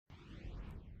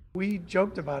We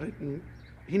joked about it, and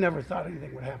he never thought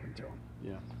anything would happen to him.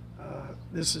 Yeah.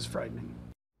 This is frightening.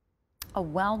 A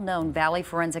well-known Valley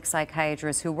forensic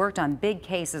psychiatrist who worked on big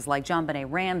cases like JonBenet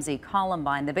Ramsey,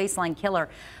 Columbine, the Baseline killer,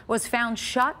 was found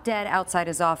shot dead outside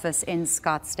his office in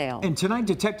Scottsdale. And tonight,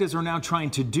 detectives are now trying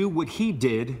to do what he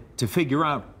did to figure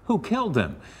out who killed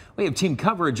him. We have team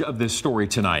coverage of this story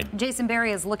tonight. Jason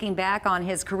Berry is looking back on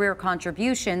his career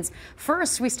contributions.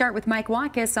 First, we start with Mike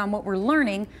Watkis on what we're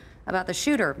learning about the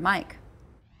shooter. Mike.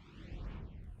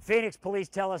 Phoenix police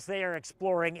tell us they are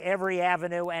exploring every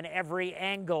avenue and every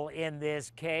angle in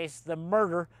this case. The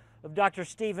murder of Dr.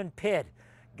 Stephen Pitt,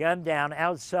 gunned down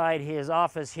outside his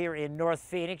office here in North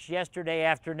Phoenix yesterday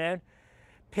afternoon.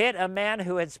 Pitt, a man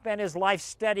who had spent his life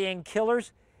studying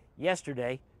killers,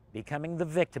 yesterday becoming the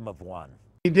victim of one.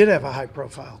 He did have a high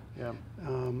profile. Yeah.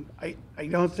 I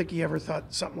don't think he ever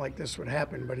thought something like this would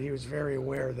happen, but he was very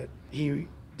aware that he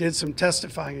did some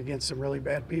testifying against some really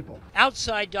bad people.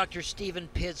 Outside Dr. Stephen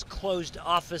Pitt's closed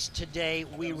office today,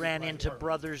 we ran into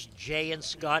brothers Jay and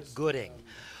Scott Gooding.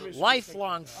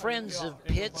 Lifelong friends of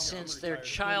Pitt since their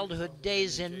childhood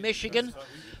days in Michigan.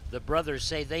 The brothers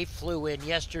say they flew in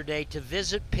yesterday to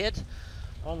visit Pitt,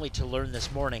 only to learn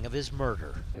this morning of his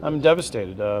murder. I'm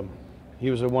devastated. He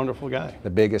was a wonderful guy.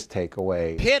 The biggest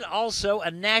takeaway. Pitt, also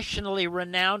a nationally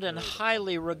renowned and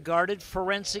highly regarded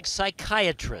forensic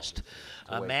psychiatrist,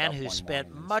 a man who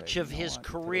spent much of his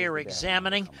career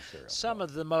examining some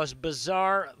of the most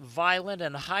bizarre, violent,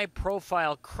 and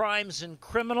high-profile crimes and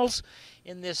criminals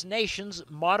in this nation's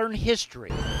modern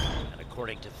history. And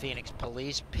according to Phoenix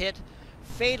police, Pitt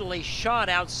fatally shot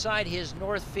outside his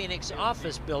North Phoenix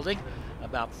office building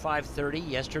about 5:30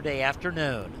 yesterday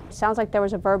afternoon. It sounds like there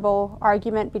was a verbal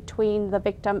argument between the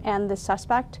victim and the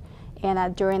suspect,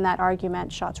 and during that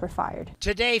argument, shots were fired.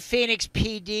 Today, Phoenix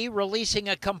PD releasing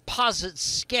a composite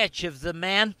sketch of the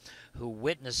man who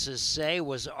witnesses say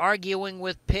was arguing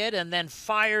with Pitt and then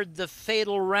fired the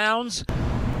fatal rounds.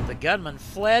 The gunman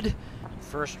fled, and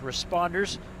first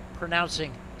responders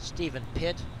pronouncing Stephen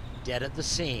Pitt dead at the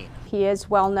scene. He is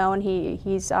well known.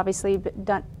 He's obviously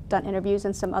done interviews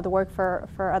and some other work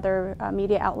for other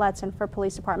media outlets and for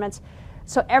police departments.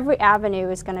 So every avenue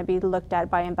is going to be looked at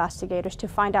by investigators to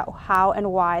find out how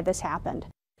and why this happened.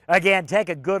 Again, take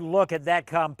a good look at that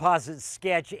composite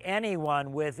sketch.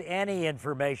 Anyone with any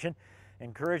information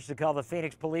encouraged to call the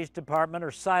Phoenix Police Department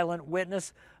or silent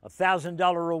witness. A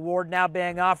 $1,000 reward now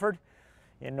being offered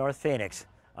in North Phoenix.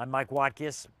 I'm Mike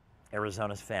Watkis,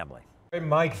 Arizona's Family.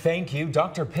 Mike, thank you.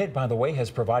 Dr. Pitt, by the way, has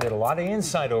provided a lot of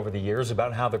insight over the years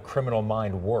about how the criminal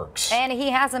mind works. And he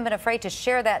hasn't been afraid to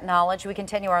share that knowledge. We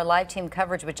continue our live team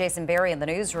coverage with Jason Berry in the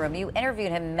newsroom. You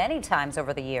interviewed him many times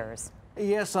over the years.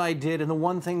 Yes, I did. And the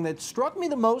one thing that struck me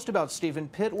the most about Stephen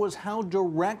Pitt was how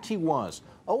direct he was.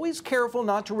 Always careful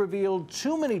not to reveal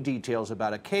too many details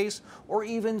about a case or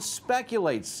even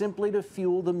speculate simply to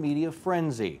fuel the media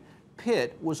frenzy.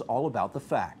 Pitt was all about the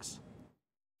facts.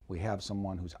 We have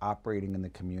someone who's operating in the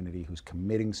community, who's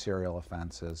committing serial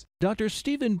offenses. Dr.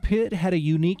 Stephen Pitt had a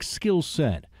unique skill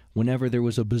set. Whenever there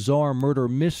was a bizarre murder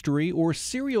mystery or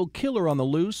serial killer on the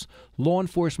loose, law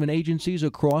enforcement agencies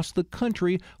across the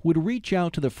country would reach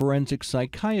out to the forensic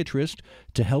psychiatrist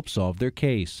to help solve their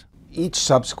case. Each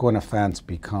subsequent offense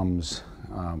becomes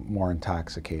more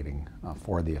intoxicating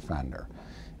for the offender.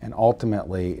 And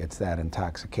ultimately, it's that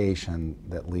intoxication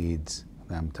that leads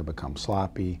them to become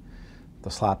sloppy. The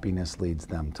sloppiness leads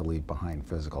them to leave behind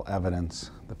physical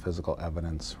evidence. The physical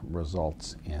evidence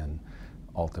results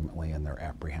ultimately in their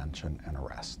apprehension and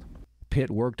arrest.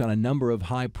 Pitt worked on a number of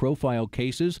high-profile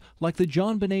cases like the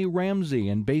JonBenet Ramsey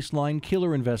and Baseline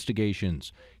killer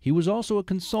investigations. He was also a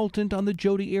consultant on the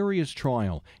Jodi Arias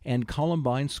trial and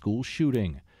Columbine school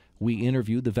shooting. We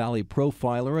interviewed the Valley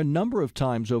profiler a number of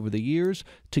times over the years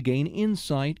to gain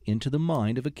insight into the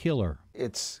mind of a killer.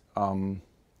 It's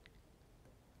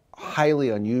highly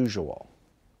unusual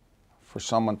for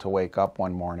someone to wake up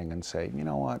one morning and say, you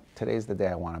know what, today's the day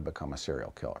I want to become a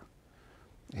serial killer.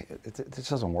 It just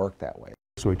doesn't work that way.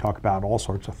 So we talk about all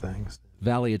sorts of things.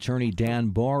 Valley attorney Dan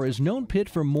Barr has known Pitt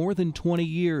for more than 20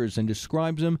 years and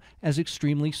describes him as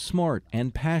extremely smart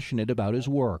and passionate about his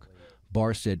work.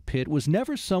 Barr said Pitt was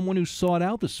never someone who sought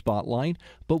out the spotlight,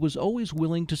 but was always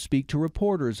willing to speak to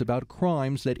reporters about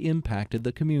crimes that impacted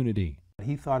the community.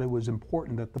 He thought it was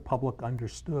important that the public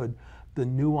understood the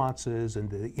nuances and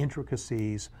the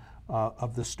intricacies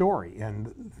of the story.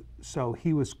 And so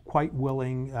he was quite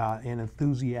willing and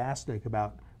enthusiastic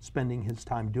about spending his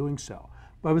time doing so.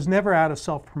 But it was never out of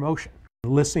self-promotion.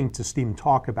 Listening to Stephen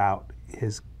talk about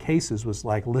his cases was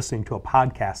like listening to a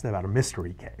podcast about a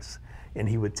mystery case, and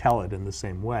he would tell it in the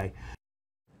same way.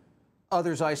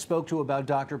 Others I spoke to about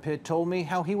Dr. Pitt told me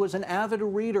how he was an avid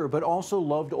reader but also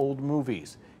loved old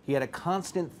movies. He had a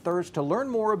constant thirst to learn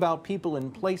more about people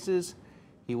and places.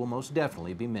 He will most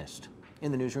definitely be missed.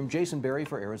 In the newsroom, Jason Berry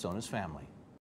for Arizona's Family.